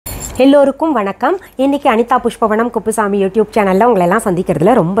எல்லோருக்கும் வணக்கம். இன்னைக்கு அனிதா புஷ்பவனம் குப்புசாமி யூடியூப் சேனல்ல உங்களை எல்லாம்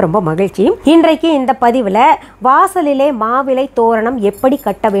சந்திக்கிறதுல ரொம்ப மகிழ்ச்சி. இன்றைக்கு இந்த பதிவில் வாசலிலே மாவிலை தோரணம் எப்படி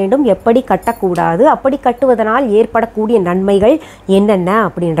கட்ட வேண்டும், எப்படி கட்டக்கூடாது, அப்படி கட்டுவதனால் ஏற்படக்கூடிய நன்மைகள் என்னென்ன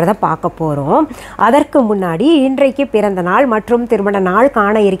அப்படின்றத பார்க்க போகிறோம். அதற்கு முன்னாடி இன்றைக்கு பிறந்த நாள் மற்றும் திருமண நாள்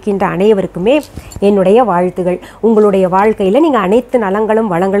காண இருக்கின்ற அனைவருக்குமே என்னுடைய வாழ்த்துகள். உங்களுடைய வாழ்க்கையில் நீங்கள் அனைத்து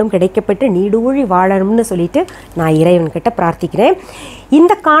நலங்களும் வளங்களும் கிடைக்கப்பட்டு நீடூழி வாழணும்னு சொல்லிட்டு நான் இறைவன்கிட்ட பிரார்த்திக்கிறேன்.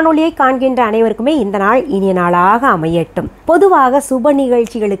 இந்த காணொலியை காண்கின்ற அனைவருக்குமே இந்த நாள் இனிய நாளாக அமையட்டும். பொதுவாக சுப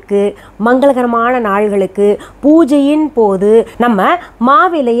நிகழ்ச்சிகளுக்கு, மங்களகரமான நாள்களுக்கு, பூஜையின் போது நம்ம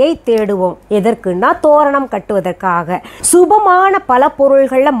மாவிலையை தேடுவோம். எதற்குன்னா தோரணம் கட்டுவதற்காக. சுபமான பல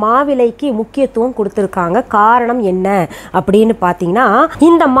பொருள்களில் மாவிலைக்கு முக்கியத்துவம் கொடுத்துருக்காங்க. காரணம் என்ன அப்படின்னு பார்த்தீங்கன்னா,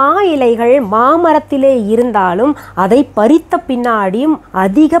 இந்த மா இலைகள் மாமரத்திலே இருந்தாலும் அதை பறித்த பின்னாடியும்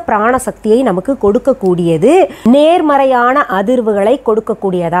அதிக பிராணசக்தியை நமக்கு கொடுக்கக்கூடியது, நேர்மறையான அதிர்வுகளை கொடுக்கக்கூடியது,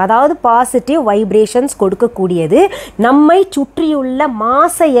 அதாவது பாசிட்டிவ் வைப்ரேஷன்ஸ் கொடுக்கக்கூடியது, நம்மை சுற்றியுள்ள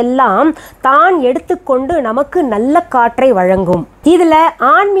மாசை எல்லாம் தான் எடுத்துக்கொண்டு நமக்கு நல்ல காற்றை வழங்கும். இதுல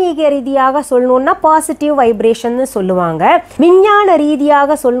ஆன்மீக ரீதியாக சொல்லணும்னா பாசிட்டிவ் வைப்ரேஷன் சொல்லுவாங்க. விஞ்ஞான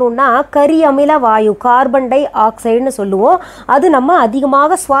ரீதியாக சொல்லணும்னா கரி அமில வாயு, கார்பன் டை ஆக்சைடுன்னு சொல்லுவோம். அது நம்ம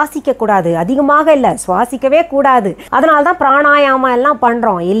அதிகமாக சுவாசிக்க கூடாது. அதிகமாக இல்லை, சுவாசிக்கவே கூடாது. அதனால்தான் பிராணாயாமம் எல்லாம்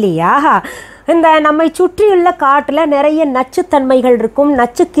பண்றோம் இல்லையா? இந்த நம்மை சுற்றியுள்ள காட்டில் நிறைய நச்சுத்தன்மைகள் இருக்கும்,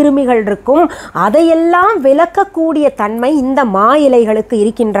 நச்சு கிருமிகள் இருக்கும். அதையெல்லாம் விலக்கக்கூடிய தன்மை இந்த மா இலைகளுக்கு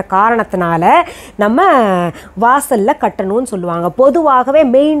இருக்கின்ற காரணத்தினால நம்ம வாசல்ல கட்டணும்னு சொல்லுவாங்க. பொதுவாகவே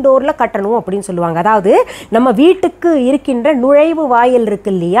மெயின் டோர்ல கட்டணும் அப்படின்னு சொல்லுவாங்க. அதாவது நம்ம வீட்டுக்கு இருக்கின்ற நுழைவு வாயில்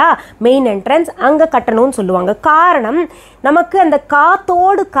இருக்கு இல்லையா, மெயின் என்ட்ரன்ஸ், அங்கே கட்டணும்னு சொல்லுவாங்க. காரணம், நமக்கு அந்த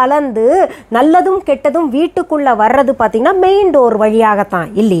காத்தோடு கலந்து நல்லதும் கெட்டதும் வீட்டுக்குள்ள வர்றது பார்த்தீங்கன்னா மெயின் டோர் வழியாகத்தான்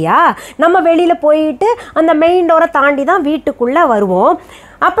இல்லையா? நம்ம வெளியில் போயிட்டு அந்த மெயின் டோரை தாண்டி தான் வீட்டுக்குள்ளே வருவோம்.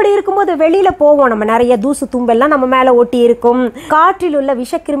 அப்படி இருக்கும்போது வெளியில் போவோம், நம்ம நிறைய தூசு தும்பெல்லாம் நம்ம மேலே ஒட்டி இருக்கும், காற்றில் உள்ள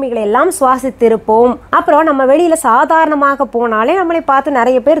விஷக்கிருமிகளை எல்லாம் சுவாசித்திருப்போம். அப்புறம் நம்ம வெளியில் சாதாரணமாக போனாலே நம்மளை பார்த்து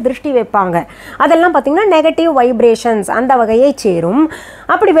நிறைய பேர் திருஷ்டி வைப்பாங்க. அதெல்லாம் பார்த்திங்கன்னா நெகட்டிவ் வைப்ரேஷன்ஸ் அந்த வகையை சேரும்.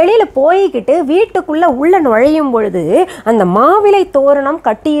 அப்படி வெளியில் போய்கிட்டு வீட்டுக்குள்ளே உள்ள நுழையும் பொழுது அந்த மாவிலை தோரணம்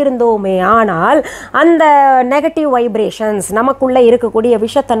கட்டியிருந்தோமே ஆனால் அந்த நெகட்டிவ் வைப்ரேஷன்ஸ், நமக்குள்ளே இருக்கக்கூடிய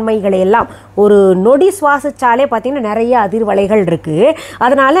விஷத்தன்மைகளை எல்லாம் ஒரு நொடி சுவாசிச்சாலே பார்த்திங்கன்னா நிறைய அதிர்வலைகள் இருக்குது.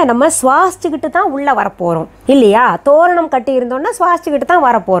 அதனால நம்ம சுவாசிச்சுக்கிட்டு தான் உள்ளே வரப்போகிறோம் இல்லையா? தோரணம் கட்டி இருந்தோம்னா சுவாசிச்சுக்கிட்டு தான்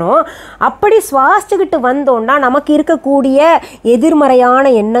வரப்போகிறோம். அப்படி சுவாசிச்சுக்கிட்டு வந்தோம்னா நமக்கு இருக்கக்கூடிய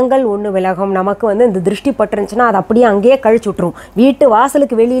எதிர்மறையான எண்ணங்கள் ஒன்று விலகும். நமக்கு இந்த திருஷ்டி பட்டுருந்துச்சுன்னா அதை அப்படியே அங்கேயே கழிச்சு விட்டுரும், வீட்டு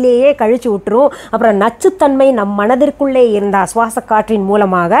வாசலுக்கு வெளியிலேயே கழிச்சு விட்டுரும். அப்புறம் நச்சுத்தன்மை நம் மனதிற்குள்ளே இருந்தால் சுவாச காற்றின்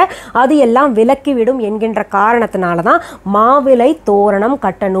மூலமாக அது எல்லாம் விலக்கிவிடும் என்கின்ற காரணத்தினால தான் மாவிலை தோரணம்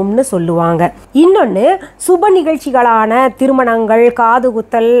கட்டணும்னு சொல்லுவாங்க. இன்னொன்று, சுப நிகழ்ச்சிகளான திருமணங்கள், காது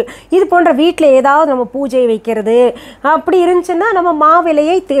குத்தல், இது போன்ற வீட்டில் ஏதாவது நம்ம பூஜை வைக்கிறது அப்படி இருந்துச்சுன்னா நம்ம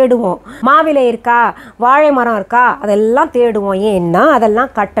மாவிலையை தேடுவோம். மாவிலை இருக்கா, வாழை மரம் இருக்கா, அதெல்லாம் தேடுவோம். ஏன்னா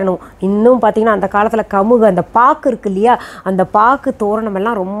அதெல்லாம் கட்டணும். இன்னும் பார்த்தீங்கன்னா அந்த காலத்தில் கமுகு, அந்த பாக்கு இருக்கு இல்லையா, அந்த பாக்கு தோரணம்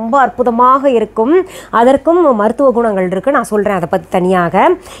எல்லாம் ரொம்ப அற்புதமாக இருக்கும். அதற்கும் மருத்துவ குணங்கள் இருக்குது, நான் சொல்கிறேன் அதை பற்றி தனியாக.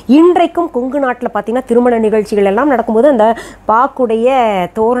 இன்றைக்கும் கொங்கு நாட்டில் பார்த்தீங்கன்னா திருமண நிகழ்ச்சிகள் எல்லாம் நடக்கும்போது அந்த பாக்குடைய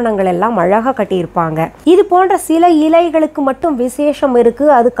தோரணங்கள் எல்லாம் அழகாக கட்டியிருப்பாங்க. இது போன்ற சில இலைகளுக்கு மட்டும் விசேஷம் இருக்குது.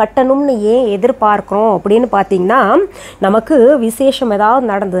 அது கட்டணும்னு ஏன் எதிர்பார்க்குறோம் அப்படின்னு பார்த்தீங்கன்னா, நமக்கு விசேஷம் ஏதாவது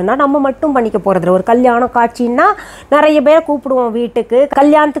நடந்ததுன்னா நம்ம மட்டும் பண்ணிக்க போகிறது. ஒரு கல்யாண காட்சின்னா நிறைய பேரை கூப்பிடுவோம் வீட்டுக்கு.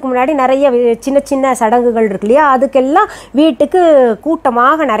 கல்யாணத்துக்கு முன்னாடி நிறைய சின்ன சின்ன சடங்குகள் இருக்கு இல்லையா, அதுக்கெல்லாம் வீட்டுக்கு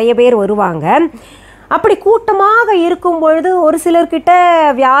கூட்டமாக நிறைய பேர் வருவாங்க. அப்படி கூட்டமாக இருக்கும் பொழுது ஒரு சிலர்கிட்ட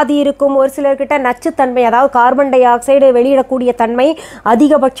வியாதி இருக்கும், ஒரு சிலர்கிட்ட நச்சுத்தன்மை, அதாவது கார்பன் டை ஆக்சைடு வெளியிடக்கூடிய தன்மை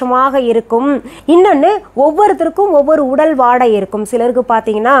அதிகபட்சமாக இருக்கும். இன்னொன்று, ஒவ்வொருத்தருக்கும் ஒவ்வொரு உடல் வாடை இருக்கும். சிலருக்கு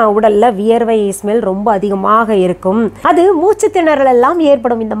பார்த்தீங்கன்னா உடலில் வியர்வை ஸ்மெல் ரொம்ப அதிகமாக இருக்கும். அது மூச்சு திணறல் எல்லாம்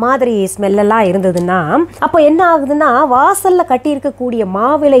ஏற்படும். இந்த மாதிரி ஸ்மெல்லாம் இருந்ததுன்னா அப்போ என்ன ஆகுதுன்னா, வாசலில் கட்டியிருக்கக்கூடிய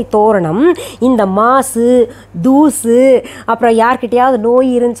மாவிலை தோரணம் இந்த மாசு, தூசு, அப்புறம் யார்கிட்டையாவது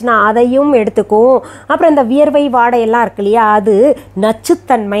நோய் இருந்துச்சுன்னா அதையும் எடுத்துக்கும். அப்புறம் இந்த வியர்வை வாடையெல்லாம் இருக்கு இல்லையா, அது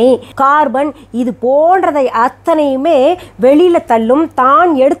நச்சுத்தன்மை, கார்பன், இது போன்றதை அத்தனையுமே வெளியில தள்ளும்.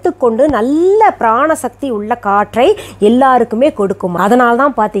 தான் எடுத்துக்கொண்டு நல்ல பிராணசக்தி உள்ள காற்றை எல்லாருக்குமே கொடுக்கும். அதனால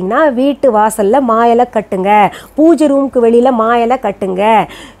தான் பார்த்தீங்கன்னா வீட்டு வாசல்ல மாயிலை கட்டுங்க, பூஜை ரூமுக்கு வெளியில மாயிலை கட்டுங்க.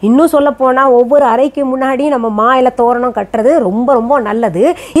 இன்னும் சொல்ல போனா ஒவ்வொரு அறைக்கு முன்னாடி நம்ம மாயிலை தோரணம் கட்டுறது ரொம்ப நல்லது.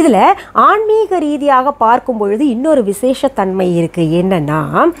 இதுல ஆன்மீக ரீதியாக பார்க்கும் பொழுது இன்னொரு விசேஷ தன்மை இருக்கு. என்னன்னா,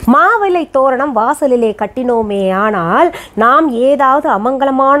 மாவிலை தோரணம் வாசல் கட்டினோமே ஆனால் நாம் ஏதாவது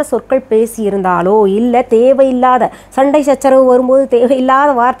அமங்கலமான சொற்கள் பேசி இருந்தாலோ, இல்ல தேவையில்லாத சண்டை சச்சரவு வரும்போது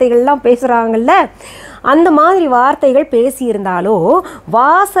தேவையில்லாத வார்த்தைகள் எல்லாம் பேசுறாங்கல்ல, அந்த மாதிரி வார்த்தைகள் பேசியிருந்தாலோ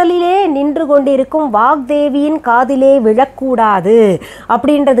வாசலிலே நின்று கொண்டிருக்கும் வாக்தேவியின் காதிலே விழக்கூடாது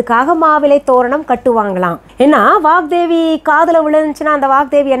அப்படின்றதுக்காக மாவிலை தோரணம் கட்டுவாங்களாம். ஏன்னா வாக்தேவி காதில் விழுந்துச்சுன்னா அந்த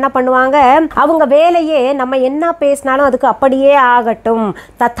வாக்தேவி என்ன பண்ணுவாங்க, அவங்க வேலையே நம்ம என்ன பேசினாலும் அதுக்கு அப்படியே ஆகட்டும்,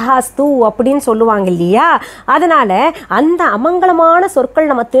 தத்தாஸ்து அப்படின்னு சொல்லுவாங்க இல்லையா. அதனால அந்த அமங்கலமான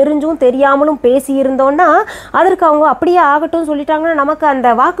சொற்கள் நம்ம தெரிஞ்சும் தெரியாமலும் பேசி இருந்தோம்னா அதற்கு அவங்க அப்படியே ஆகட்டும் சொல்லிட்டாங்கன்னா நமக்கு அந்த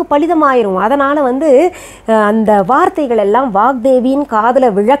வாக்கு பலிதமாயிரும். அதனால அந்த வார்த்தைகள் எல்லாம் வாக்தேவியின் காதுல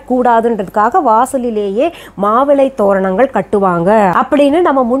விழக்கூடாதுன்றதுக்காக வாசலிலேயே மாவிலை தோரணங்கள் கட்டுவாங்க அப்படின்னு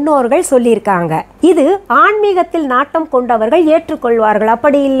நம்ம முன்னோர்கள் சொல்லியிருக்காங்க. இது ஆன்மீகத்தில் நாட்டம் கொண்டவர்கள் ஏற்றுக்கொள்வார்கள்.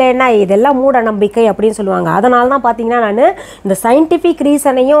 அப்படி இல்லைன்னா இதெல்லாம் மூட நம்பிக்கை அப்படின்னு சொல்லுவாங்க. அதனால தான் பார்த்தீங்கன்னா நான் இந்த சயின்டிஃபிக்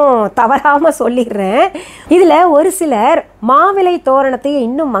ரீசனையும் தவறாமல் சொல்லிடுறேன். இதில் ஒரு சிலர் மாவிலை தோரணத்தை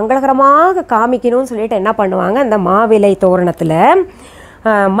இன்னும் மங்களகரமாக காமிக்கணும்னு சொல்லிட்டு என்ன பண்ணுவாங்க, அந்த மாவிலை தோரணத்தில்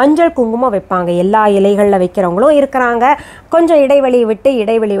மஞ்சள் குங்குமம் வைப்பாங்க. எல்லா இலைகளில் வைக்கிறவங்களும் இருக்கிறாங்க, கொஞ்சம் இடைவெளி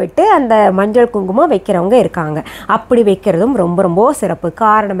விட்டு அந்த மஞ்சள் குங்குமம் வைக்கிறவங்க இருக்காங்க. அப்படி வைக்கிறதும் ரொம்ப ரொம்ப சிறப்பு.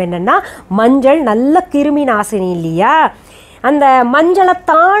 காரணம் என்னென்னா மஞ்சள் நல்ல கிருமி நாசினி இல்லையா. அந்த மஞ்சளை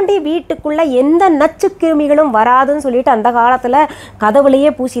தாண்டி வீட்டுக்குள்ளே எந்த நச்சு கிருமிகளும் வராதுன்னு சொல்லிட்டு அந்த காலத்தில் கதவுலையே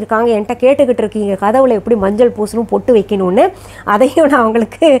பூசியிருக்காங்க. என்கிட்ட கேட்டுக்கிட்டு இருக்கீங்க கதவுல எப்படி மஞ்சள் பூசணும் பொட்டு வைக்கணும்னு. அதையும் நான்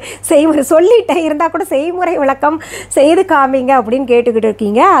அவங்களுக்கு செய்முறை சொல்லிட்டேன், இருந்தால் கூட செய்முறை விளக்கம் செய்து காமிங்க அப்படின்னு கேட்டுக்கிட்டு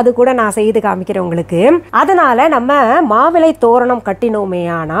இருக்கீங்க. அது கூட நான் செய்து காமிக்கிறேன் உங்களுக்கு. அதனால் நம்ம மாவிலை தோரணம் கட்டினோமே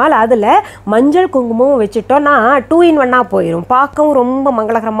ஆனால் அதில் மஞ்சள் குங்குமம் வச்சுட்டோம்னா 2 in 1 போயிடும். பார்க்கவும் ரொம்ப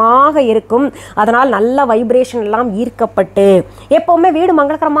மங்களகரமாக இருக்கும். அதனால் நல்ல வைப்ரேஷன் எல்லாம் ஈர்க்கப்பட்டு எப்பவுமே வீடு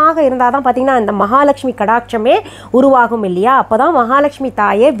மங்களகரமாக இருந்தால் தான் பார்த்தீங்கன்னா இந்த மகாலட்சுமி கடாட்சமே உருவாகும் இல்லையா. அப்போ தான் மகாலட்சுமி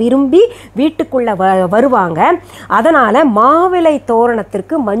தாயை விரும்பி வீட்டுக்குள்ளே வருவாங்க. அதனால் மாவிலை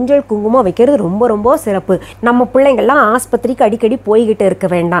தோரணத்திற்கு மஞ்சள் குங்குமம் வைக்கிறது ரொம்ப ரொம்ப சிறப்பு. நம்ம பிள்ளைங்கள்லாம் ஆஸ்பத்திரிக்கு அடிக்கடி போய்கிட்டு இருக்க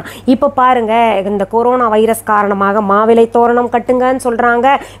வேண்டாம். இப்போ பாருங்கள், இந்த கொரோனா வைரஸ் காரணமாக மாவிலை தோரணம் கட்டுங்கன்னு சொல்கிறாங்க,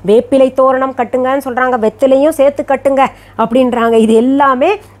 வேப்பிலை தோரணம் கட்டுங்கன்னு சொல்கிறாங்க, வெத்திலையும் சேர்த்து கட்டுங்க அப்படின்றாங்க. இது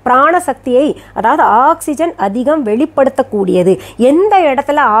எல்லாமே பிராணசக்தியை, அதாவது ஆக்சிஜன் அதிகம் வெளிப்படுத்தக்கூடியது. எந்த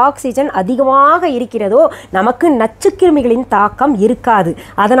இடத்துல ஆக்சிஜன் அதிகமாக இருக்கிறதோ நமக்கு நச்சுக்கிருமிகளின் தாக்கம் இருக்காது.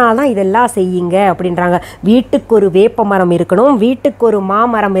 அதனால தான் இதெல்லாம் செய்யுங்க அப்படின்றாங்க. வீட்டுக்கு ஒரு வேப்ப மரம் இருக்கணும், வீட்டுக்கு ஒரு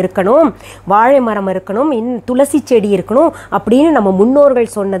மாமரம் இருக்கணும், வாழை மரம் இருக்கணும், துளசி செடி இருக்கணும் அப்படின்னு நம்ம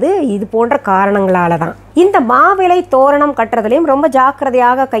முன்னோர்கள் சொன்னது இது போன்ற காரணங்களால தான். இந்த மாவிலை தோரணம் கட்டுறதுலையும் ரொம்ப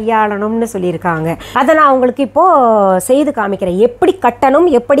ஜாக்கிரதையாக கையாளணும்னு சொல்லியிருக்காங்க. அதை நான் உங்களுக்கு இப்போ செய்து காமிக்கிறேன். எப்படி கட்டணும்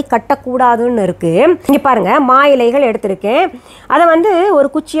எப்படி கட்டக்கூடாதுன்னு இருக்கு. இங்க பாருங்க, மா இலைகள் எடுத்திருக்கேன். அதை ஒரு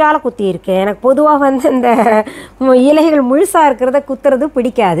குச்சியால் குத்தி இருக்கேன். எனக்கு பொதுவாக இந்த இலைகள் முழுசாக இருக்கிறத குத்துறது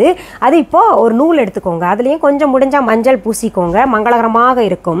பிடிக்காது. அது இப்போ ஒரு நூல் எடுத்துக்கோங்க, அதுலேயும் கொஞ்சம் முடிஞ்சால் மஞ்சள் பூசிக்கோங்க, மங்களகரமாக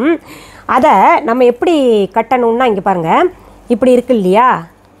இருக்கும். அதை நம்ம எப்படி கட்டணும்னா இங்கே பாருங்க, இப்படி இருக்கு இல்லையா,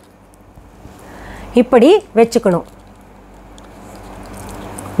 இப்படி வச்சுக்கணும்.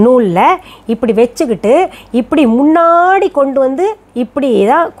 நூலில் இப்படி வச்சுக்கிட்டு இப்படி முன்னாடி கொண்டு இப்படி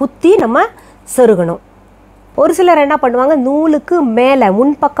தான் குத்தி நம்ம சொருகணும். ஒரு சிலர் என்ன பண்ணுவாங்க, நூலுக்கு மேலே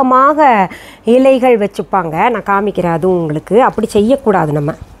முன்பக்கமாக இலைகள் வச்சுப்பாங்க. நான் காமிக்கிறேன் அதுவும் உங்களுக்கு. அப்படி செய்யக்கூடாது.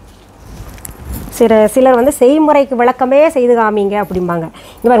 நம்ம சிலர் செய்முறைக்கு விளக்கமே செய்து காமிங்க அப்படிம்பாங்க.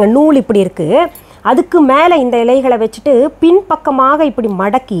 இங்கே பாருங்க, நூல் இப்படி இருக்குது, அதுக்கு மேலே இந்த இலைகளை வச்சுட்டு பின்பக்கமாக இப்படி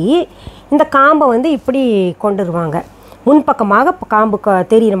மடக்கி இந்த காம்பை இப்படி கொண்டுருவாங்க. முன்பக்கமாக காம்பு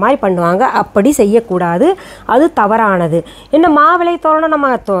தெரிகிற மாதிரி பண்ணுவாங்க. அப்படி செய்யக்கூடாது, அது தவறானது. என்ன மாவிலை தோரணம் நம்ம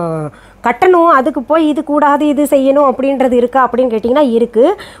கட்டணும், அதுக்கு போய் இது கூடாது இது செய்யணும் அப்படின்றது இருக்கா அப்படின்னு கேட்டிங்கன்னா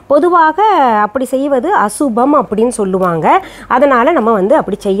இருக்குது. பொதுவாக அப்படி செய்வது அசுபம் அப்படின்னு சொல்லுவாங்க. அதனால் நம்ம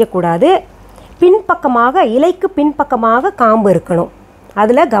அப்படி செய்யக்கூடாது. பின்பக்கமாக, இலைக்கு பின்பக்கமாக காம்பு இருக்கணும்,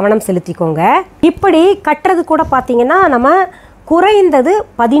 அதில் கவனம் செலுத்திக்கோங்க. இப்படி கட்டுறது கூட பார்த்திங்கன்னா நம்ம குறைந்தது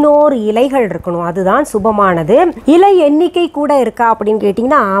 11 இலைகள் இருக்கணும், அதுதான் சுபமானது. இலை எண்ணிக்கை கூட இருக்கா அப்படின்னு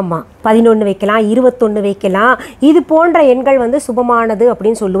கேட்டிங்கன்னா ஆமாம், 11 வைக்கலாம், 21 வைக்கலாம். இது போன்ற எண்கள் சுபமானது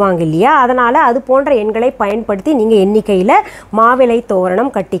அப்படின்னு சொல்லுவாங்க இல்லையா. அதனால் அது போன்ற எண்களை பயன்படுத்தி நீங்கள் எண்ணிக்கையில் மாவிலை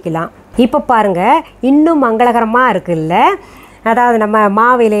தோரணம் கட்டிக்கலாம். இப்போ பாருங்கள், இன்னும் மங்களகரமாக இருக்குல்ல. அதாவது நம்ம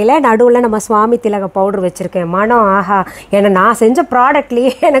மாவிலையில் நடுவில் நம்ம சுவாமி திலக பவுடர் வச்சுருக்கேன். மனம் ஆஹா, ஏன்னா நான் செஞ்ச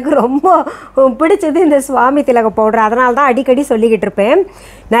ப்ராடக்ட்லேயே எனக்கு ரொம்ப பிடிச்சது இந்த சுவாமி திலக பவுடர். அதனால தான் அடிக்கடி சொல்லிக்கிட்டு இருப்பேன்.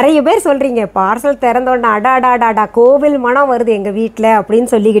 நிறைய பேர் சொல்கிறீங்க பார்சல் திறந்தோடனே அடாடாடாடா கோவில் மனம் வருது எங்கள் வீட்டில் அப்படின்னு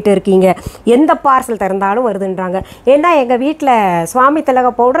சொல்லிக்கிட்டு இருக்கீங்க. எந்த பார்சல் திறந்தாலும் வருதுன்றாங்க. ஏன்னா எங்கள் வீட்டில் சுவாமி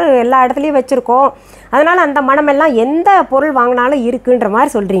திலக பவுடர் எல்லா இடத்துலையும் வச்சுருக்கோம். அதனால் அந்த மனமெல்லாம் எந்த பொருள் வாங்கினாலும் இருக்குன்ற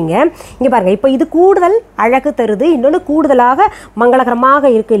மாதிரி சொல்கிறீங்க. இங்கே பாருங்கள், இப்போ இது கூடுதல் அழகு தருது, இன்னொன்று கூடுதலாக மங்களகரமாக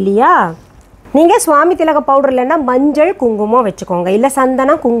இருக்குது இல்லையா. நீங்கள் சுவாமி திலக பவுடர் இல்லைன்னா மஞ்சள் குங்குமம் வச்சுக்கோங்க, இல்லை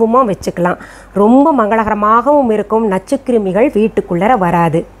சந்தனம் குங்குமம் வச்சுக்கலாம். ரொம்ப மங்களகரமாகவும் இருக்கும், நச்சுக்கிருமிகள் வீட்டுக்குள்ளே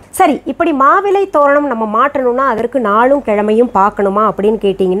வராது. சரி, இப்படி மாவிலை தோரணம் நம்ம மாட்டணும்னா அதற்கு நாளும் கிழமையும் பார்க்கணுமா அப்படின்னு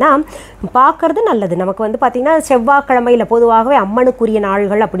கேட்டிங்கன்னா பார்க்கறது நல்லது. நமக்கு வந்து பார்த்திங்கன்னா செவ்வாய்க்கிழமையில் பொதுவாகவே அம்மனுக்குரிய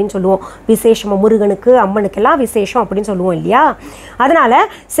நாள்கள் அப்படின்னு சொல்லுவோம். விசேஷமாக முருகனுக்கு அம்மனுக்கெல்லாம் விசேஷம் அப்படின்னு சொல்லுவோம் இல்லையா? அதனால்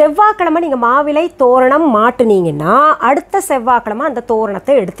செவ்வாய்க்கிழமை நீங்கள் மாவிலை தோரணம் மாட்டுனீங்கன்னா அடுத்த செவ்வாய்க்கிழமை அந்த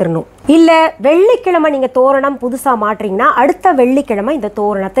தோரணத்தை எடுத்துடணும். இல்லை வெள்ளிக்கிழமை நீங்கள் தோரணம் புதுசாக மாட்டுறீங்கன்னா அடுத்த வெள்ளிக்கிழமை இந்த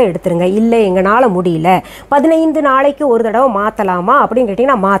தோரணத்தை எடுத்துருங்க. இல்லை எங்களால் முடியல 15 நாளைக்கு ஒரு தடவை மாற்றலாமா அப்படின்னு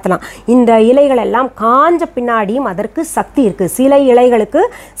கேட்டிங்கன்னா மாற்றலாம். இந்த இலைகள் எல்லாம் காஞ்ச பின்னாடியும் அதற்கு சக்தி இருக்குது. சில இலைகளுக்கு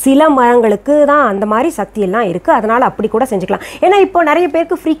சில மரங்களுக்கு தான் அந்த மாதிரி சக்தி எல்லாம் இருக்குது. அதனால் அப்படி கூட செஞ்சுக்கலாம். ஏன்னா இப்போ நிறைய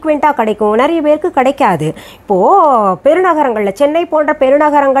பேருக்கு ஃப்ரீக்வெண்ட்டாக கிடைக்கும், நிறைய பேருக்கு கிடைக்காது. இப்போது பெருநகரங்களில் சென்னை போன்ற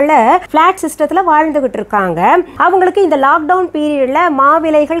பெருநகரங்களில் ஃப்ளாட் சிஸ்டத்தில் வாழ்ந்துக்கிட்டு இருக்காங்க. அவங்களுக்கு இந்த லாக்டவுன் பீரியடில்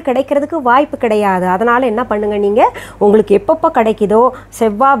மாவிலைகள் கிடைக்கிறதுக்கு வாய்ப்பு கிடையாது. அதனால் என்ன பண்ணுங்க, நீங்கள் உங்களுக்கு எப்பப்போ கிடைக்குதோ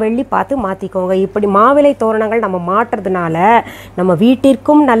செவ்வாய் வெள்ளி பார்த்து மாற்றிக்கோங்க. இப்படி மாவிலை தோரணங்கள் நம்ம மாட்டுறதுனால நம்ம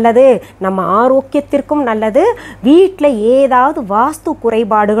வீட்டிற்கும் நல்லது, நம்ம ஆரோக்கியத்திற்கும் நல்லது. வீட்டில் ஏதாவது வாஸ்து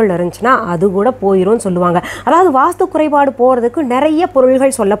குறைபாடுகள் இருந்துச்சுன்னா அது கூட போயிடும்னு சொல்லுவாங்க. அதாவது வாஸ்து குறைபாடு போகிறதுக்கு நிறைய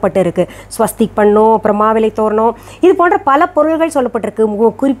பொருள்கள் சொல்லப்பட்டு இருக்கு. ஸ்வஸ்திக் பண்ணோம், அப்புறம் மாவிலை தோரணம், இது போன்ற பல பொருள்கள் சொல்லப்பட்டிருக்கு.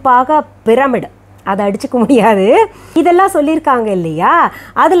 குறிப்பாக பிரமிடு, அதை அடிச்சுக்க முடியாது, இதெல்லாம் சொல்லியிருக்காங்க இல்லையா?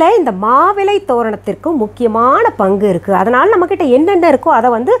 அதில் இந்த மாவிலை தோரணத்திற்கு முக்கியமான பங்கு இருக்குது. அதனால் நம்மக்கிட்ட என்னென்ன இருக்கோ அதை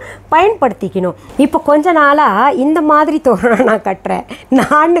வந்து பயன்படுத்திக்கணும். இப்போ கொஞ்ச நாளாக இந்த மாதிரி தோரணம் நான் கட்டுறேன்,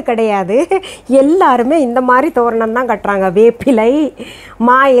 நான் கிடையாது, எல்லாருமே இந்த மாதிரி தோரணம் தான் கட்டுறாங்க. வேப்பிலை,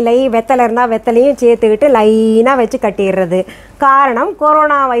 மா இலை, வெத்தலை இருந்தால் வெத்தலையும் சேர்த்துக்கிட்டு லைனாக வச்சு கட்டிடுறது. காரணம்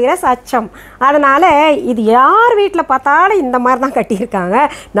கொரோனா வைரஸ் அச்சம். அதனால் இது யார் வீட்டில் பார்த்தாலும் இந்த மாதிரி தான் கட்டியிருக்காங்க.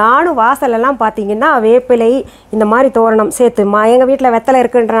 நானும் வாசலெல்லாம் பார்த்தீங்கன்னா வேப்பிலை இந்த மாதிரி தோரணம் சேர்த்து, எங்கள் வீட்டில் வெத்தலை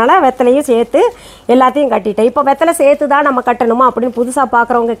இருக்குன்றனால வெத்தலையும் சேர்த்து எல்லாத்தையும் கட்டிட்டேன். இப்போ வெத்தலை சேர்த்து தான் நம்ம கட்டணுமா அப்படின்னு புதுசாக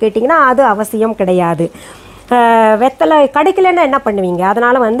பார்க்குறவங்க கேட்டிங்கன்னா அது அவசியம் கிடையாது. வெத்தலை கிடைக்கலன்னா என்ன பண்ணுவீங்க?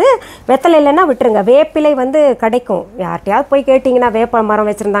 அதனால் வந்து வெத்தலை இல்லைன்னா விட்டுருங்க. வேப்பிலை வந்து கிடைக்கும். யார்கிட்டையாவது போய் கேட்டிங்கன்னா, வேப்ப மரம்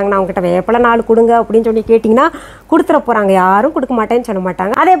வச்சுருந்தாங்கன்னா அவங்ககிட்ட வேப்பிலை 4 கொடுங்க அப்படின்னு சொல்லி கேட்டிங்கன்னா கொடுத்துட போகிறாங்க. யாரும் கொடுக்க மாட்டேன்னு சொல்ல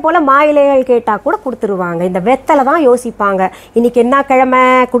மாட்டாங்க. அதே போல் மாயிலைகள் கேட்டால் கூட கொடுத்துருவாங்க. இந்த வெத்தலை தான் யோசிப்பாங்க, இன்றைக்கி என்ன கிழமை,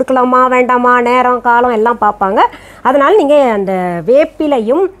 கொடுக்கலாமா வேண்டாமா, நேரம் காலம் எல்லாம் பார்ப்பாங்க. அதனால் நீங்கள் அந்த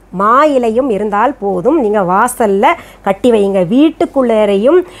வேப்பிலையும் மா இலையும் இருந்தால் போதும். நீங்கள் வாசலில் கட்டி வைங்க.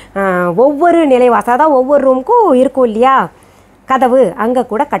 வீட்டுக்குள்ளேயும் ஒவ்வொரு நிலைவாசல், அதாவது ஒவ்வொரு ரூமுக்கும் இருக்கும் இல்லையா கதவு, அங்கே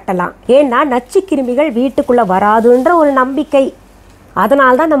கூட கட்டலாம். ஏன்னா நச்சு கிருமிகள் வீட்டுக்குள்ளே வராதுன்ற ஒரு நம்பிக்கை.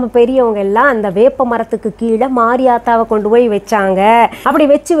 அதனால தான் நம்ம பெரியவங்க எல்லாம் அந்த வேப்ப மரத்துக்கு கீழே மாரியாத்தாவை கொண்டு போய் வச்சாங்க. அப்படி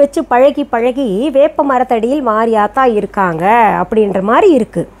வச்சு வச்சு பழகி பழகி வேப்ப மரத்தடியில் மாரியாத்தா இருக்காங்க அப்படின்ற மாதிரி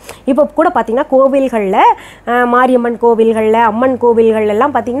இருக்குது. இப்போ கூட பார்த்திங்கன்னா கோவில்களில், மாரியம்மன் கோவில்களில், அம்மன் கோவில்கள்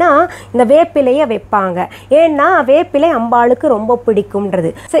எல்லாம் பார்த்திங்கன்னா இந்த வேப்பிலையை வைப்பாங்க. ஏன்னா வேப்பிலை அம்பாளுக்கு ரொம்ப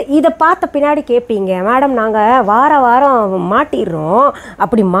பிடிக்கும்ன்றது. சரி, இதை பார்த்த பின்னாடி கேட்பீங்க, மேடம் நாங்கள் வாரம் மாட்டிடுறோம்,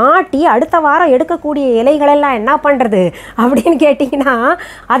 அப்படி மாட்டி அடுத்த வாரம் எடுக்கக்கூடிய இலைகளெல்லாம் என்ன பண்ணுறது அப்படின்னு கேட்டிங்கன்னா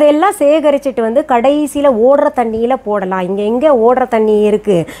அதையெல்லாம் சேகரிச்சுட்டு வந்து கடைசியில் ஓடுற தண்ணியில் போடலாம். இங்கே எங்கே ஓடுற தண்ணி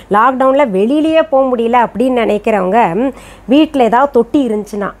இருக்குது, லாக்டவுனில் வெளியிலேயே போக முடியல அப்படின்னு நினைக்கிறவங்க வீட்டில் ஏதாவது தொட்டி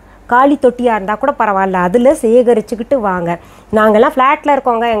இருந்துச்சுன்னா, காலி தொட்டியாக இருந்தால் கூட பரவாயில்ல, அதில் சேகரிச்சுக்கிட்டு வாங்க. நாங்கள்லாம் ஃப்ளாட்டில்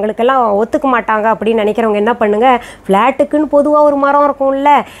இருக்கோங்க, எங்களுக்கெல்லாம் ஒத்துக்க மாட்டாங்க அப்படின்னு நினைக்கிறவங்க என்ன பண்ணுங்கள், ஃப்ளாட்டுக்குன்னு பொதுவாக ஒரு மரம்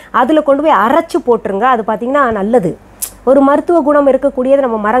இருக்கும்ல, அதில் கொண்டு போய் அரைச்சி போட்டுருங்க. அது பார்த்திங்கன்னா நல்லது. ஒரு மருத்துவ குணம் இருக்கக்கூடியது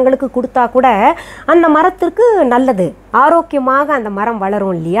நம்ம மரங்களுக்கு கொடுத்தா கூட அந்த மரத்திற்கு நல்லது, ஆரோக்கியமாக அந்த மரம்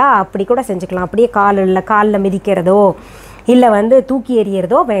வளரும் இல்லையா? அப்படி கூட செஞ்சுக்கலாம். அப்படியே காலில் மிதிக்கிறதோ இல்லை வந்து தூக்கி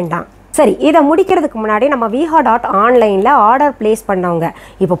எறிகிறதோ வேண்டாம். சரி, இதை முடிக்கிறதுக்கு முன்னாடி நம்ம viha.online ஆர்டர் ப்ளேஸ் பண்ணவங்க,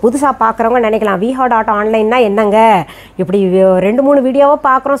 இப்போ புதுசாக பார்க்குறவங்க நினைக்கலாம் viha.online என்னங்க, இப்படி 2-3 வீடியோவை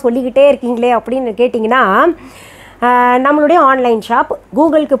பார்க்குறோம் சொல்லிக்கிட்டே இருக்கீங்களே அப்படின்னு கேட்டிங்கன்னா, நம்மளுடைய ஆன்லைன் ஷாப்.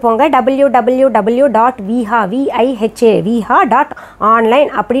 கூகுளுக்கு போங்க, www.viha.online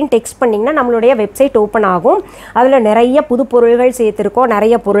அப்படின்னு டெக்ஸ்ட் பண்ணிங்கன்னா நம்மளுடைய வெப்சைட் ஓப்பன் ஆகும். அதில் நிறைய புது பொருள்கள் சேர்த்துருக்கோம்,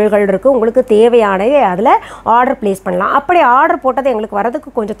 நிறைய பொருள்கள் இருக்குது. உங்களுக்கு தேவையானது அதில் ஆர்டர் ப்ளேஸ் பண்ணலாம். அப்படி ஆர்டர் போட்டது எங்களுக்கு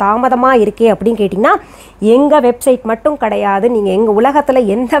வரதுக்கு கொஞ்சம் தாமதமாக இருக்கே அப்படின்னு கேட்டிங்கன்னா, எங்கள் வெப்சைட் மட்டும் கிடையாது, நீங்கள் எங்கள் உலகத்தில்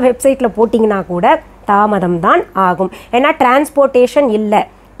எந்த வெப்சைட்டில் போட்டிங்கன்னா கூட தாமதம் தான் ஆகும். ஏன்னா டிரான்ஸ்போர்ட்டேஷன் இல்லை.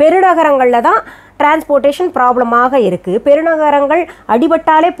 பெருநகரங்களில் தான் டிரான்ஸ்போர்ட்டேஷன் ப்ராப்ளமாக இருக்குது. பெருநகரங்கள்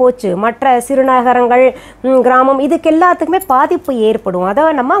அடிபட்டாலே போச்சு, மற்ற சிறுநகரங்கள், கிராமம், இதுக்கு எல்லாத்துக்குமே பாதிப்பு ஏற்படும். அதை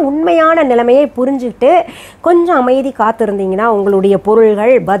நம்ம உண்மையான நிலைமையை புரிஞ்சுக்கிட்டு கொஞ்சம் அமைதி காத்திருந்தீங்கன்னா உங்களுடைய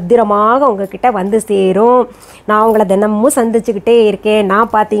பொருள்கள் பத்திரமாக உங்ககிட்ட வந்து சேரும். நான் உங்களை தினமும் சந்திச்சுக்கிட்டே இருக்கேன்.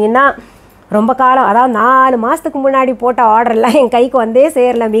 நான் பார்த்தீங்கன்னா ரொம்ப காலம், அதாவது 4 மாதத்துக்கு முன்னாடி போட்ட ஆர்டர்லாம் என் கைக்கு வந்தே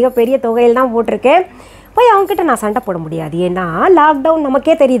சேரல. மிகப்பெரிய தொகையில் தான் போட்டிருக்கேன். போய் அவங்ககிட்ட நான் சண்டை போட முடியாது. ஏன்னா லாக்டவுன்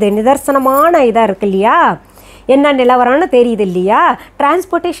நமக்கே தெரியுது, நிதர்சனமான இதாக இருக்கு இல்லையா? என்ன நிலவரம்னு தெரியுது இல்லையா?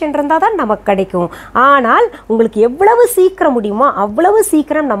 டிரான்ஸ்போர்ட்டேஷன் இருந்தால் தான் நமக்கு கிடைக்கும். ஆனால் உங்களுக்கு எவ்வளவு சீக்கிரம் முடியுமோ அவ்வளவு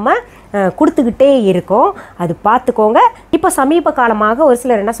சீக்கிரம் நம்ம கொடுத்துக்கிட்டே இருக்கோம். அது பார்த்துக்கோங்க. இப்போ சமீப காலமாக ஒரு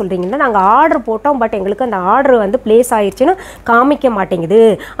சிலர் என்ன சொல்கிறீங்கன்னா, நாங்கள் ஆர்டர் போட்டோம், பட் எங்களுக்கு அந்த ஆர்டர் வந்து ப்ளேஸ் ஆயிடுச்சுன்னு காமிக்க மாட்டேங்குது,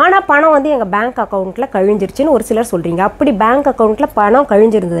 ஆனால் பணம் வந்து எங்கள் பேங்க் அக்கௌண்ட்டில் கழிஞ்சிருச்சுன்னு ஒரு சிலர் சொல்கிறீங்க. அப்படி பேங்க் அக்கௌண்ட்டில் பணம்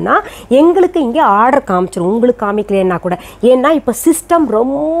கழிஞ்சிருந்ததுன்னா எங்களுக்கு இங்கே ஆர்டர் காமிச்சிடும், உங்களுக்கு காமிக்கலன்னா கூட. ஏன்னா இப்போ சிஸ்டம்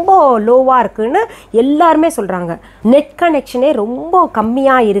ரொம்ப லோவாக இருக்குதுன்னு எல்லாருமே சொல்கிறாங்க. நெட் கனெக்ஷனே ரொம்ப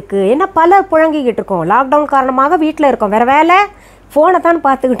கம்மியாக இருக்குது. ஏன்னா பல புழங்கிக்கிட்டு இருக்கோம். லாக்டவுன் காரணமாக வீட்டில் இருக்கோம், வேறு வேலை ஃபோனை தான்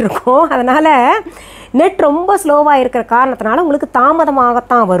பார்த்துக்கிட்டு இருக்கோம். அதனால் நெட் ரொம்ப ஸ்லோவாக இருக்கிற காரணத்தினால உங்களுக்கு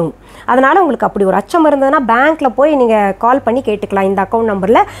தாமதமாகத்தான் வரும். அதனால் உங்களுக்கு அப்படி ஒரு அச்சம் இருந்ததுன்னா பேங்க்கில் போய் நீங்கள் கால் பண்ணி கேட்டுக்கலாம், இந்த அக்கௌண்ட்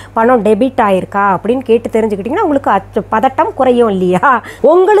நம்பரில் பணம் டெபிட் ஆகிருக்கா அப்படின்னு கேட்டு தெரிஞ்சுக்கிட்டிங்கன்னா உங்களுக்கு பதட்டம் குறையும் இல்லையா?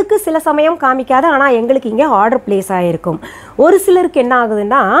 உங்களுக்கு சில சமயம் காமிக்காது, ஆனால் எங்களுக்கு இங்கே ஆர்டர் ப்ளேஸ் ஆகிருக்கும். ஒரு சிலருக்கு என்ன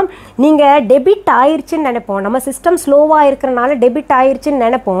ஆகுதுன்னா, நீங்கள் டெபிட் ஆயிடுச்சுன்னு நினைப்போம், நம்ம சிஸ்டம் ஸ்லோவாக இருக்கிறனால டெபிட் ஆயிடுச்சுன்னு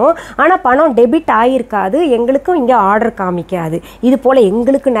நினைப்போம், ஆனால் பணம் டெபிட் ஆகிருக்காது, எங்களுக்கும் இங்கே ஆர்டர் காமிக்காது. இது போல்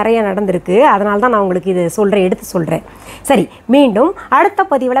எங்களுக்கு நிறைய நடந்திருக்கு. அதனால தான் நான் உங்களுக்கு இது எடுத்து சொல்கிறேன். சரி, மீண்டும் அடுத்த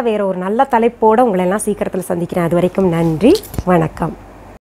பதிவில் வேறு ஒரு நல்ல தலைப்போடு உங்களை எல்லாம் சீக்கிரத்தில் சந்திக்கிறேன். அது வரைக்கும் நன்றி, வணக்கம்.